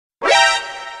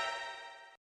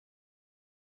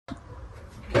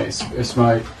Okay, it's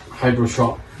my Hydro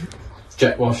Shop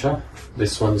jet washer.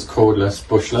 This one's cordless,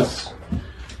 bushless.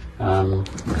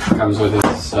 Comes with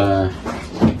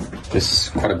this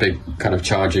quite a big kind of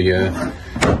charger here.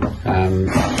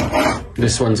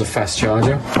 This one's a fast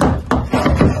charger.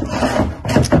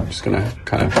 I'm just gonna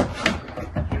kind of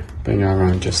bring it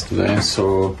around just there.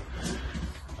 So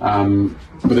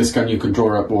with this gun you can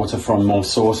draw up water from more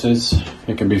sources.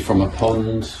 It can be from a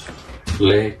pond,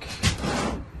 lake,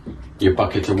 your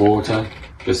bucket of water,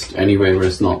 just anywhere where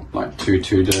it's not like too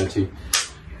dirty.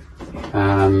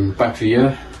 Battery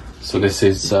here, so this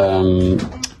is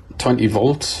 20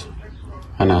 volts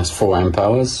and has 4 amp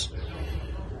hours.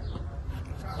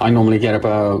 I normally get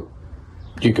about,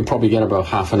 you can probably get about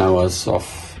half an hour's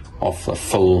off a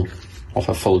full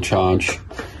charge.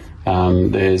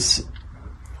 There's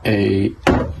a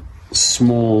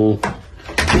small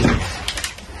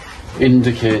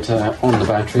indicator on the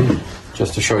battery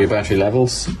just to show you battery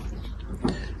levels.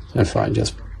 If I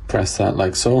just press that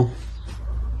like so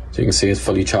you can see it's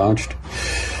fully charged.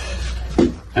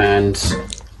 And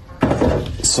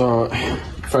so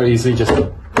very easily just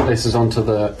places onto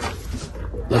the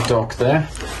dock there.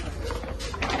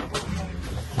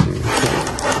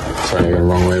 Sorry, I got the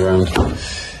wrong way around.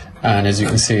 And as you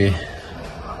can see,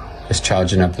 it's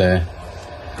charging up there.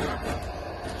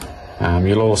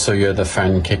 You'll also hear the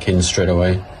fan kick in straight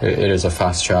away. It is a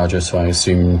fast charger, so I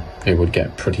assume it would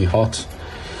get pretty hot.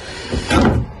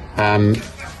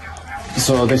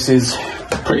 So this is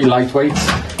pretty lightweight,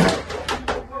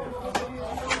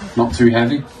 not too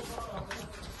heavy.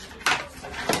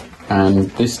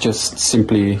 And this just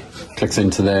simply clicks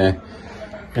into there.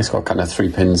 It's got kind of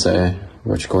 3 pins there,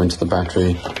 which go into the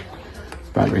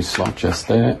battery slot just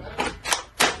there,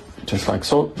 just like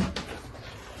so.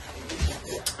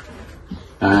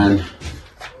 And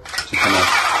to kind of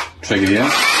trigger here,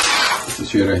 this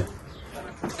is here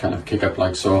to kind of kick up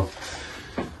like so.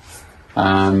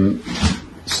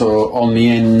 So on the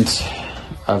end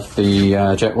of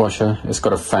the jet washer, it's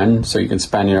got a fan, so you can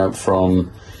span it out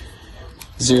from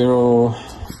 0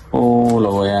 all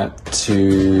the way up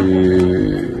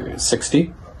to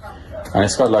 60. And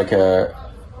it's got like a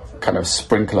kind of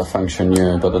sprinkler function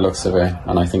here by the looks of it,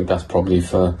 and I think that's probably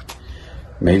for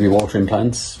maybe watering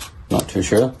plants, not too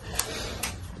sure.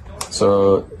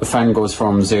 So the fan goes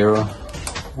from 0,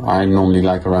 I normally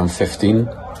like around 15,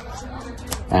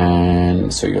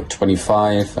 and so you got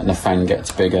 25, and the fan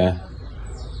gets bigger,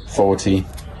 40,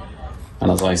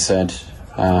 and as I said,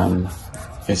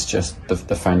 it's just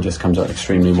the fan just comes out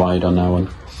extremely wide on that one.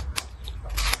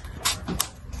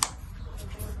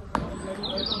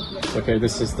 Okay,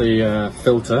 this is the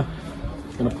filter.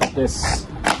 I'm gonna put this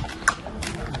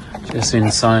just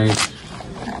inside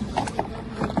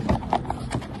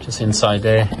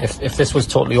there. If this was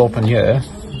totally open here,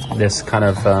 this kind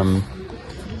of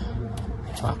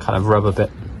rubber bit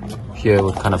here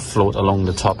would kind of float along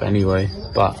the top anyway,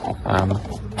 but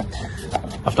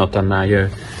I've not done that here.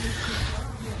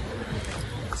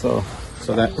 So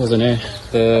that was in it.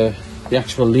 The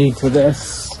actual lead for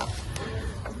this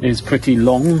is pretty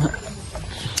long.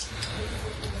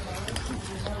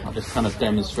 I'll just kind of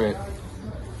demonstrate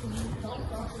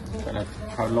kind of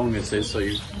how long this is.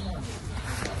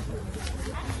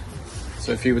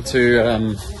 So if you were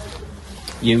to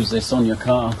use this on your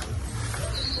car,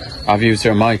 I've used it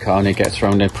on my car and it gets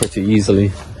around there pretty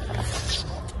easily.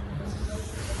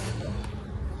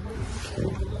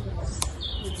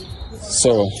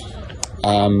 So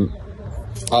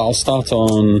I'll start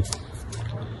down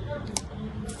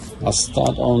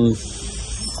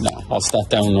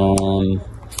on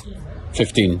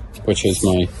 15, which is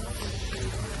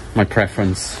my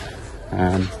preference.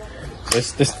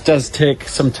 This does take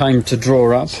some time to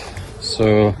draw up,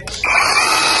 so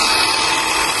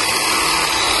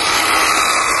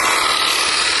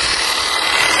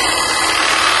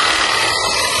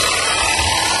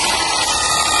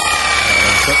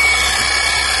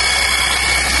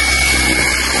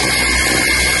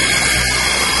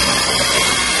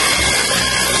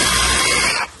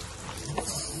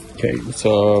okay,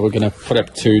 so we're going to put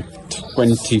up to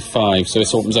 25, so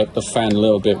this opens up the fan a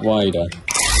little bit wider.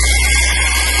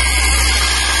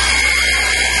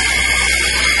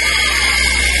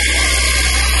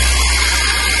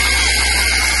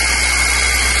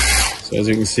 So as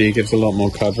you can see, it gives a lot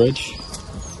more coverage.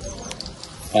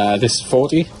 This is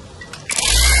 40.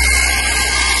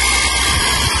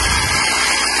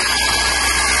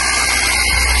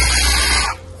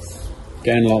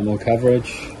 Again, a lot more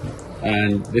coverage.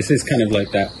 And this is kind of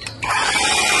like that,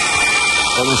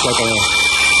 almost like a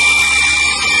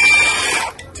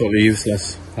totally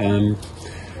useless.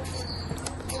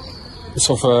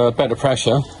 So for better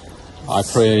pressure, I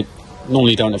put it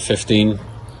normally down to 15,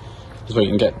 so you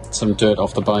can get some dirt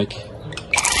off the bike.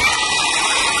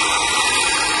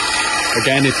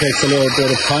 Again, it takes a little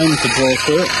bit of time to draw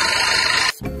through it.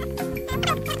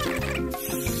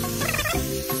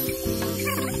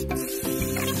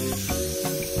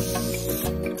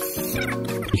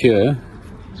 Here,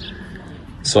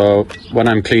 so when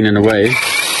I'm cleaning away, okay,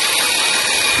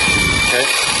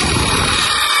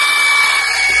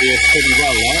 it's pretty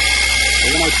well there.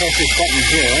 But when I press this button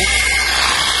here,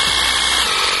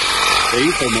 the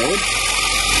eco mode,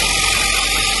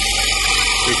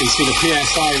 you can see the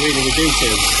PSI really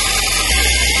reduces.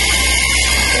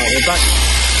 So we're back.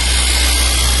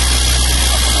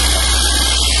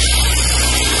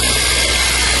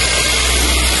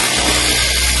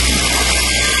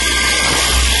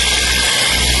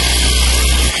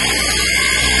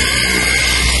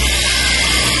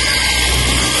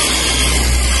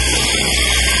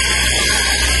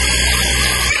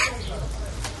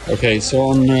 Okay, so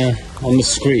on the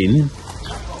screen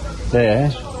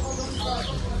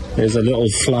there's a little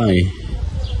fly,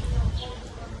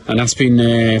 and that's been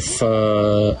there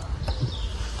for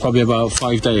probably about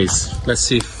 5 days. Let's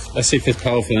see if it's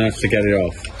powerful enough to get it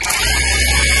off.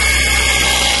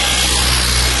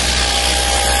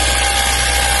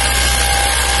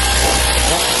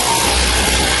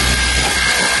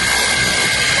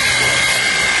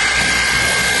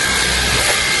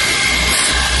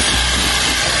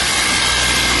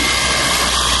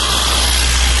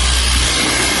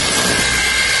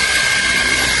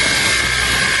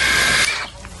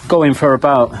 Going for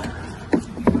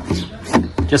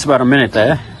just about a minute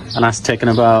there, and that's taken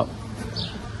about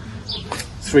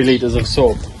 3 litres of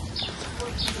soap.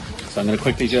 So I'm going to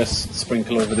quickly just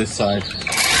sprinkle over this side,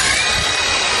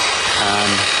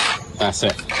 and that's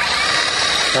it.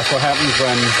 That's what happens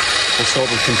when the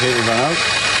soap is completely run out.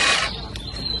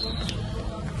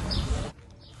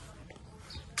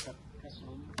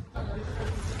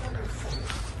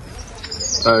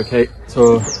 Okay,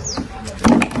 so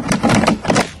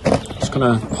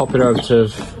gonna pop it out of the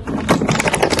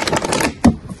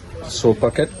soap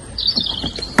bucket.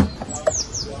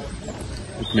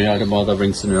 Hopefully I don't bother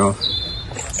rinsing it off.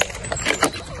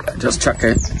 Just chuck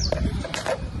it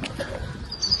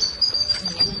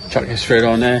straight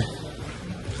on there.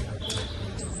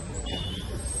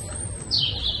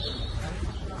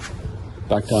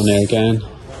 Back down there again.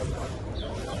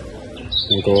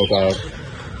 We'll go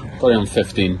probably on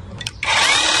 15.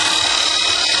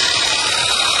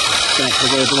 Gonna have to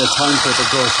wait a bit of time for it to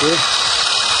go through.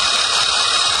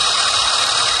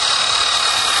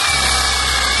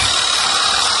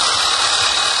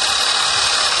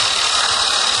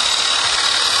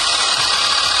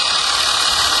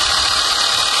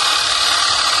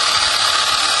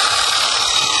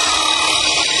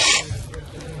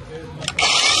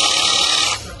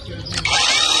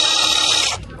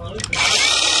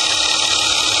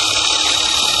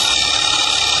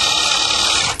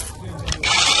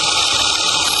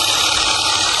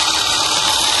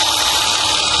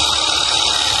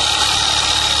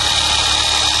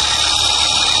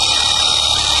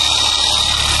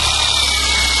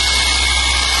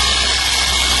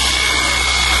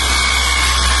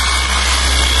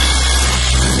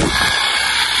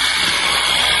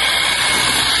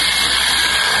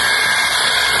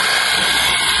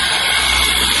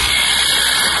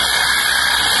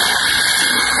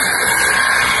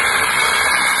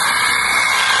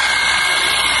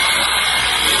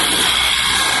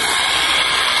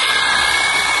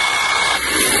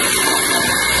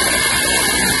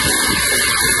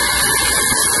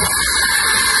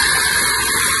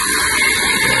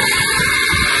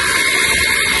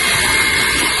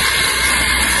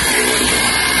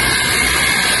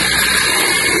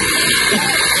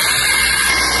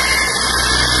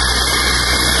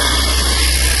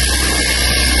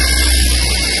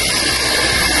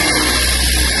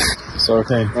 So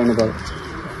okay, around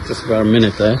just about a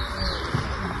minute there,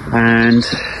 and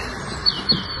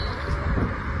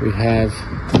we have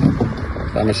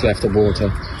that much left of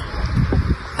water.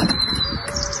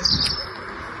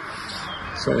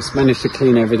 So it's managed to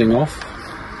clean everything off.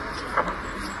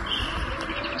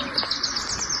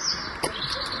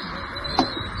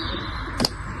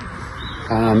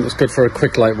 It's good for a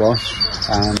quick light wash.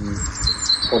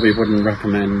 Probably wouldn't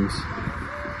recommend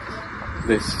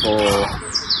this for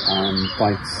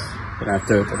bikes that have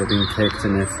dirt that have been caked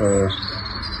in it for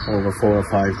over 4 or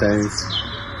 5 days.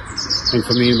 I think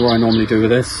for me, what I normally do with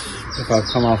this, if I've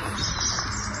come off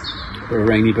a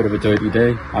rainy bit of a dirty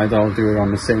day, either I'll do it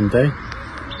on the same day,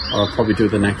 or I'll probably do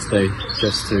it the next day,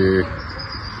 just to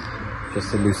get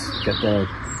the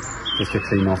just to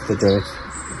clean off the dirt.